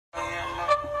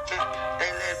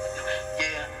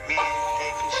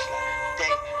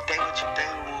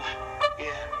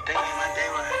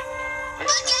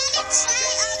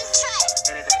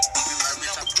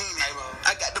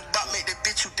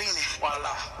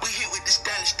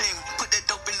and steamer. Put that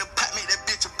dope in the pot, make that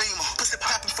bitch a beamer. Pussy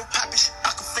poppin' for poppin', shit,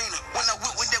 Aquafina. When I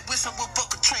whip with that whistle, we'll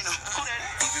fuck Katrina.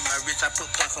 Even my rich, I put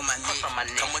points on my neck.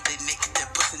 Come with that neck, get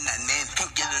that pussy not nanny. Can't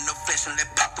get enough fashion,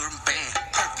 let pop through them band.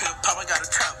 Perk pill pop, I got a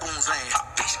trap booms in.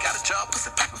 Bitch got a job,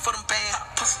 pussy poppin' for them band.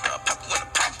 Pussy start poppin' when I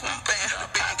pop for them band. The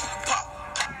band can pop.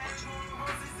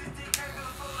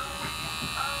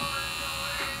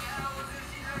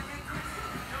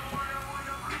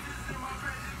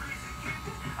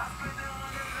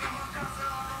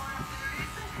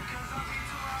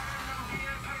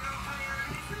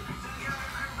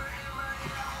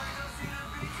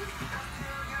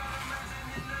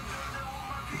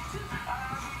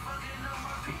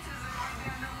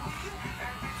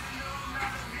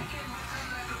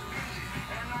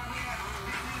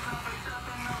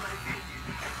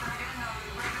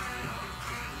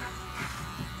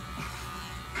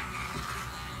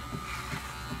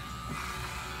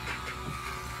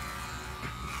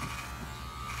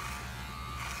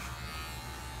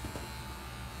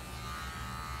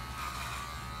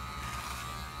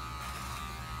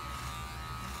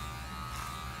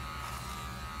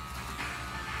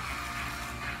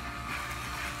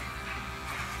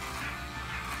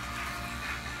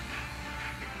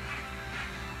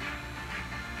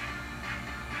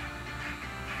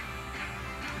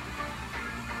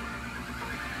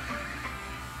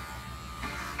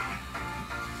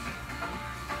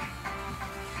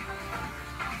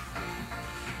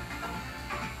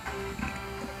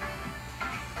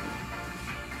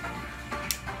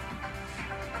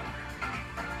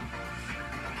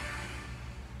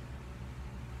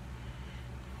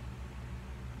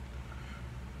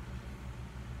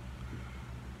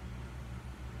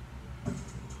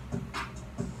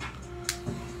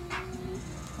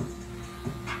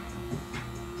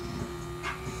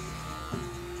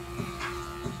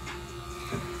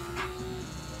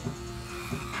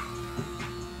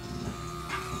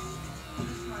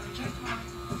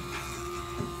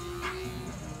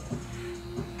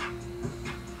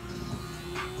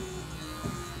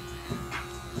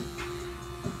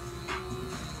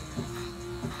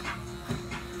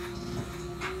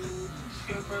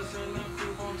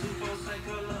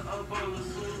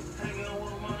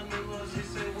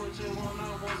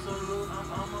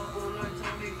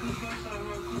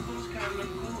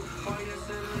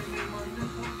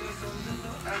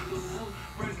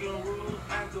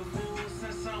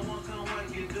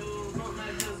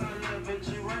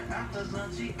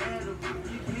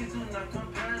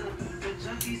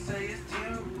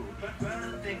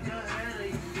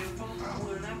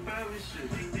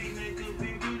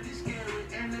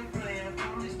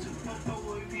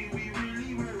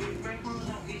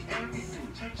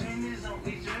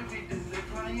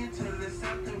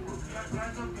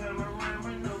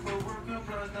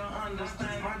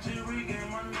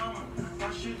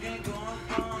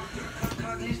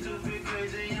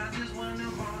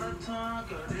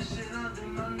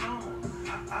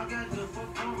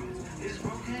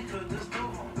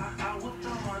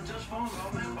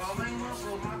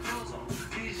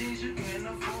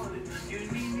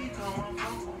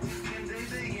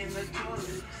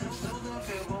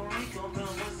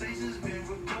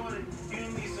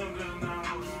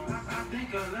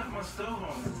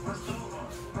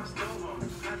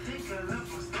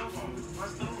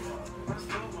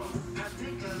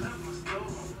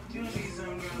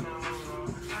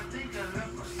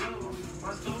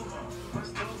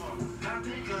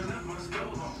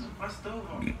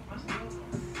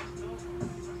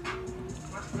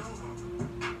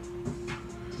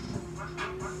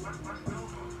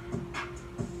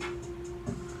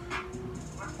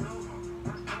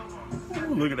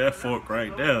 Ooh, look at that fork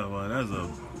right there. Wow, that's a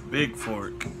big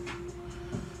fork.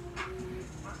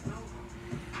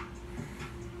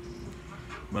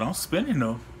 But I'm spinning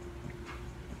though.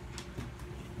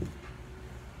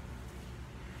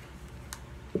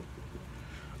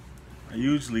 I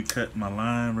usually cut my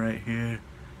line right here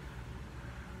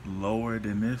lower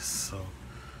than this, so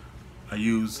I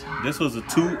use, this was a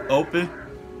 2 open,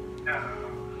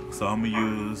 so I'm gonna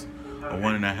use a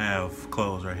 1.5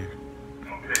 closed right here.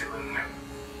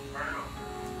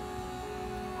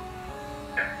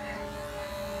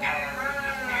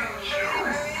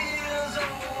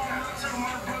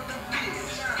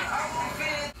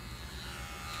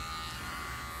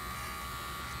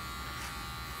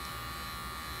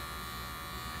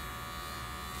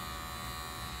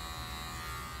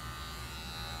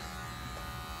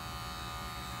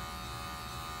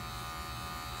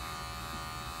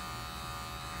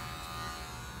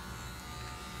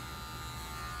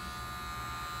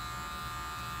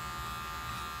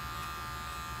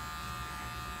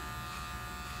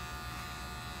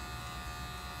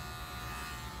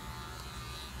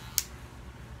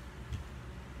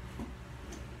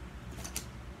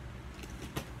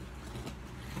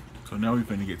 So now we're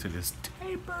gonna get to this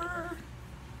taper.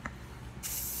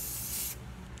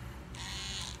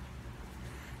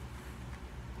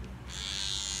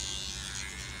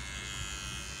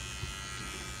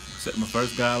 Set my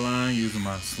first guideline using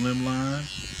my slim line.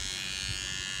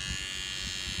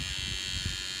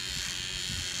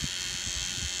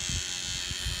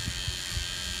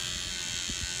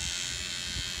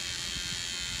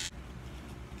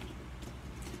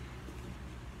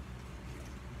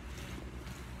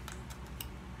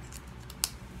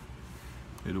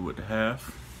 Hit it with the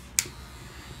half.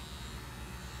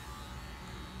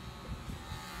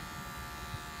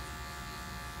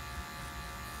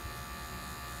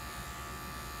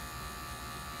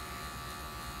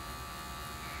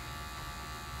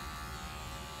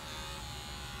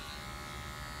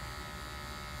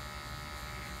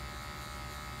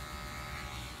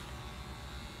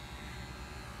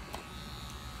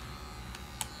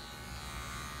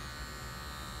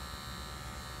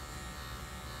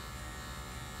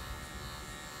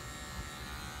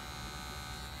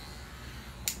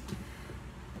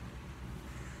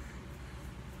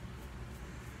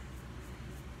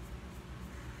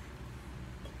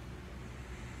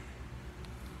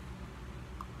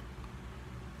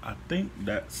 I think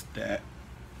that's that.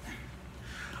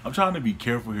 I'm trying to be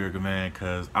careful here, man,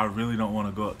 because I really don't want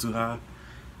to go up too high.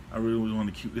 I really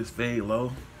want to keep this fade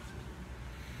low.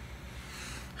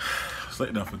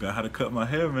 Slayton, I forgot how to cut my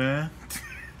hair, man.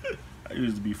 I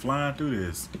used to be flying through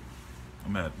this.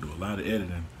 I'm gonna have to do a lot of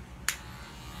editing.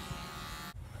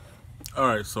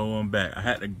 Alright, so I'm back.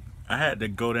 I had to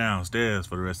go downstairs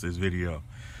for the rest of this video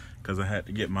because I had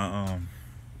to get my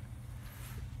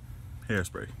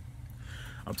hairspray.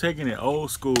 I'm taking it old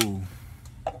school,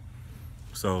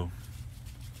 so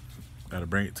gotta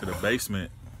bring it to the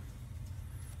basement.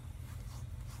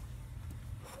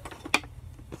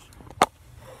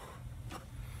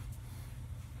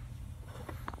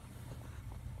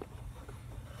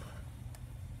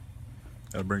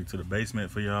 Gotta bring it to the basement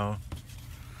for y'all.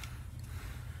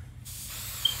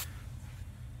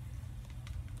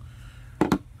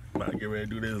 About to get ready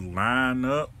to do this line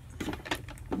up.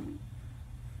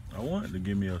 I wanted to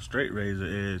give me a straight razor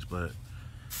edge, but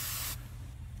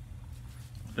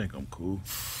I think I'm cool.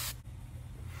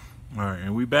 All right,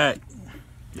 and we back.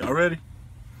 Y'all ready?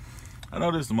 I know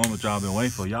this is the moment y'all been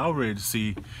waiting for. Y'all ready to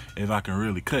see if I can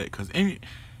really cut? Cause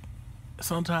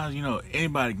sometimes, you know,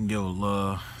 anybody can give a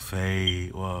little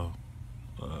fade, well,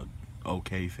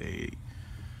 okay fade,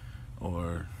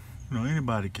 or you know,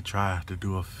 anybody can try to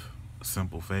do a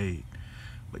simple fade,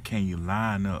 but can you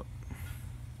line up?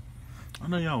 I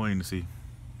know y'all waiting to see.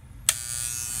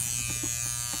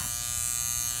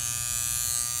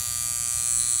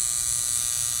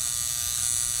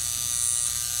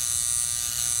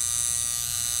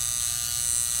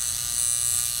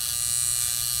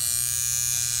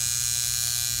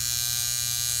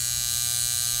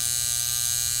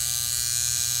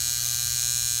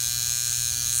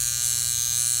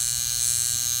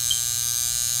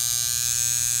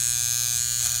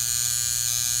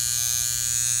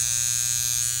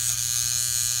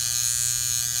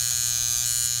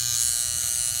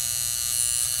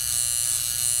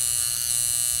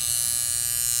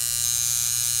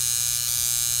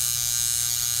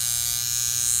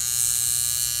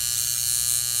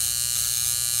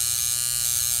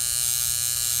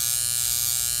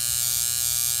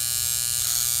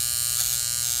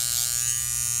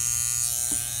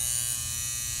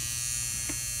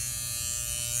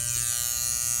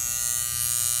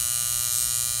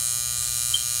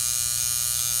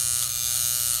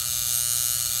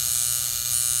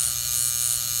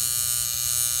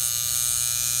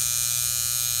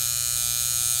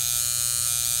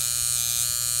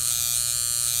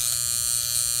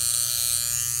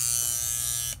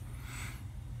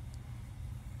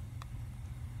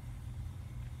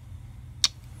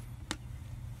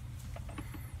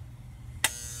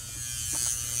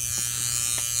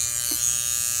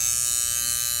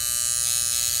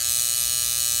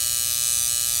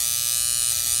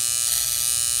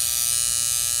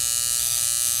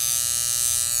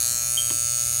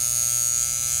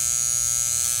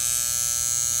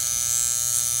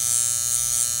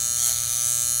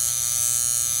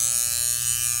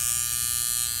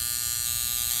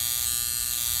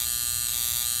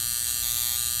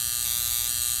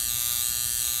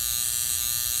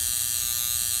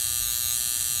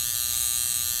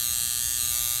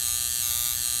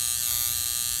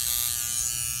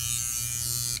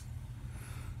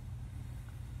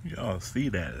 Y'all see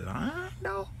that line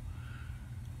though?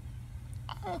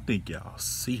 I don't think y'all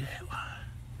see that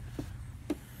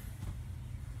line.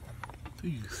 Do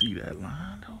you see that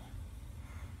line though?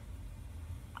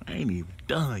 I ain't even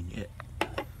done yet.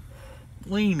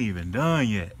 We ain't even done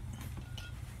yet.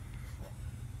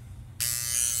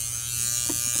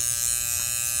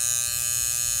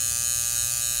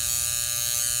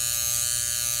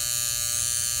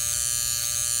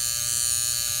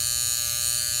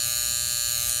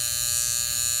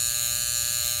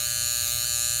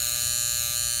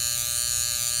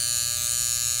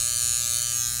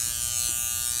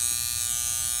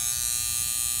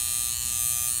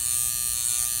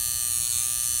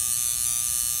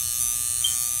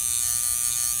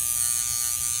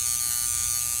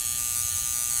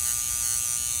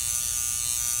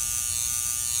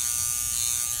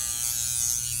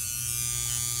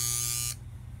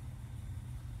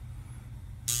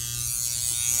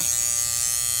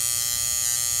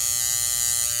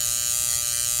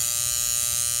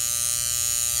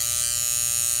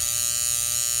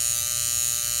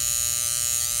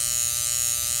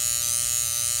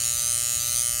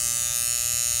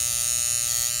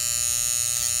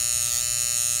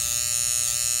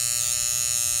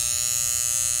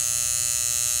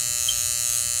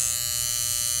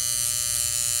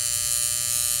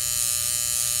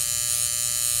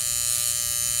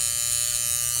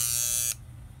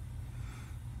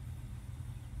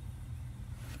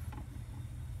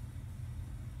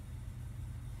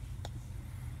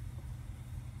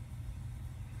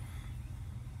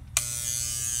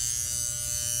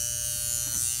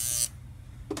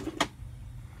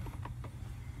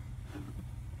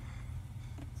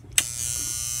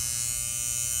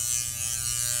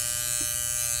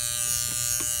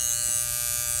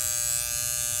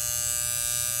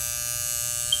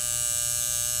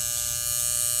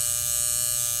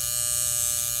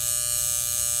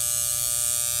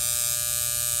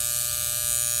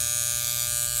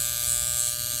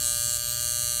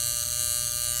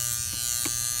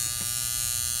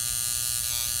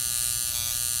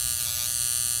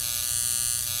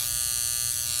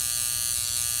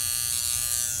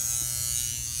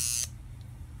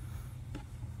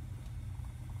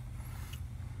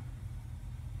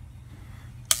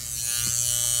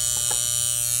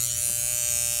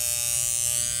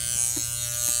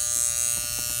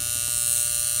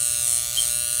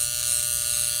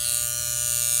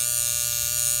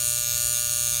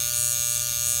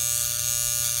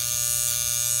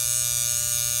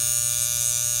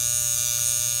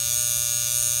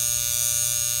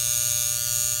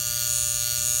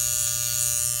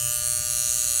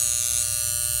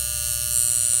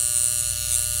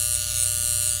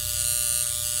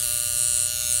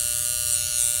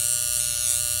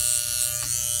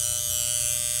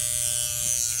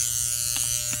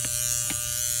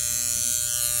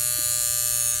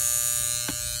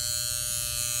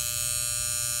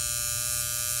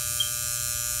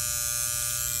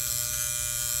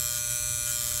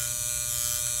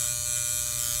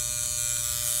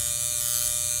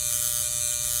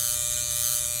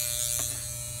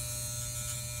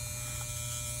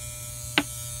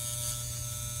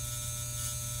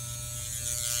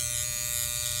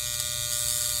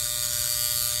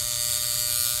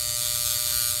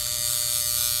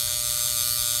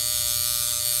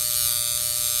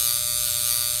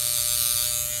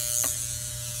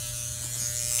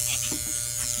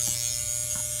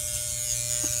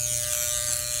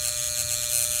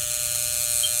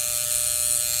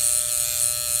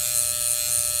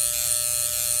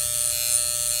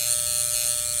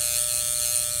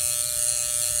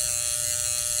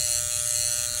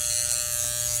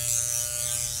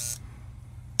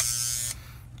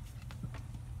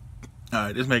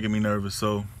 Alright, this is making me nervous,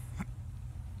 so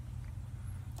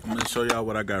I'm gonna show y'all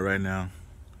what I got right now.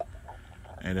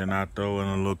 And then I'll throw in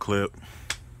a little clip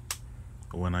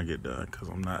when I get done, because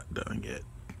I'm not done yet.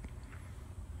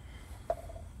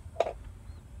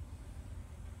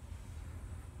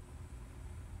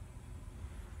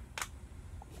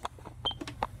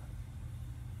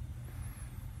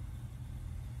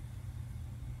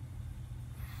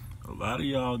 A lot of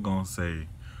y'all gonna say,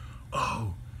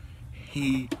 oh,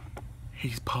 he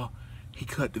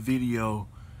cut the video,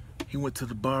 he went to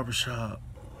the barbershop.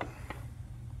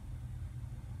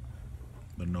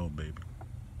 But no, baby.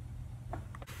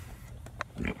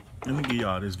 Let me give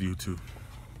y'all this view too.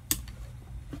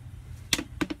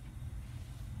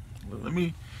 Let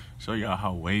me show y'all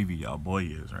how wavy y'all boy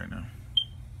is right now.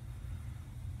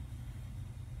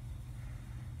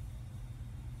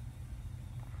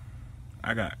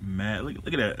 I got mad. Look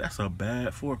at that. That's a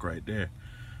bad fork right there.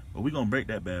 But we gonna break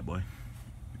that bad boy.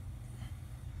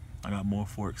 I got more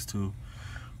forks too.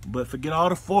 But forget all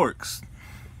the forks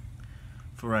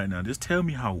for right now. Just tell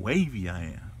me how wavy I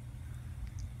am.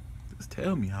 Just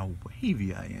tell me how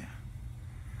wavy I am.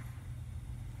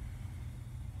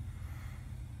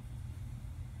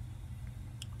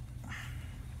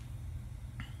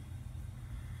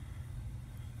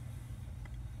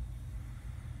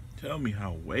 Tell me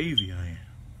how wavy I am.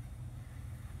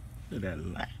 Look at that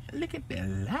line. Look at that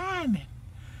lining.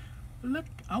 Look,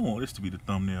 I want this to be the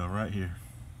thumbnail right here.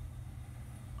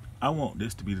 I want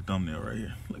this to be the thumbnail right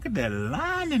here. Look at that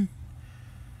lining.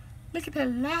 Look at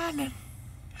that lining.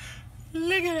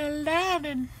 Look at that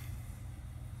lining.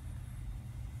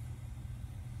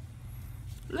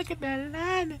 Look at that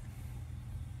lining.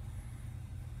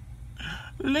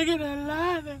 Look at that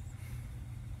lining.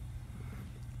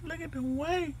 Look at the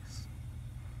waves.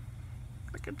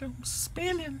 Look at them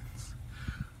spinnings.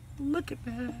 Look at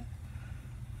that.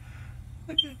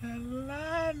 Look at that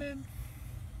lining.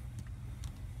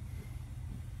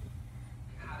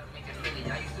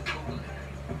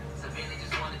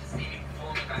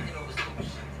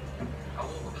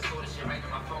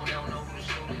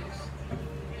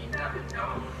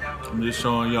 I'm just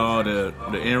showing y'all the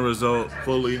end result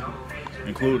fully,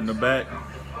 including the back.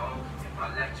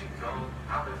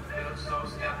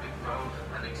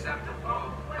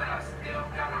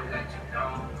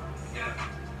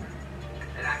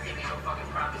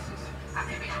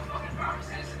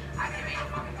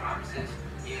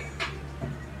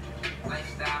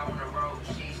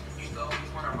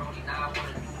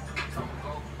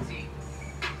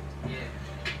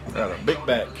 Got a big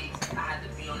back.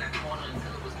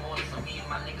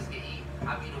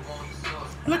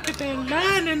 Look at that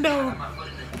lining though.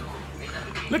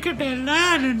 Look at that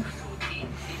lining.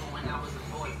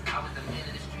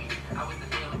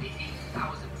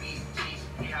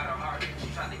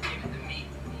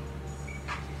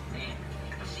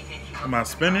 Am I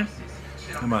spinning?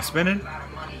 Am I spinning?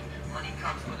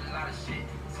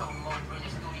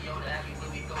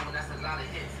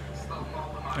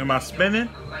 Am I spinning?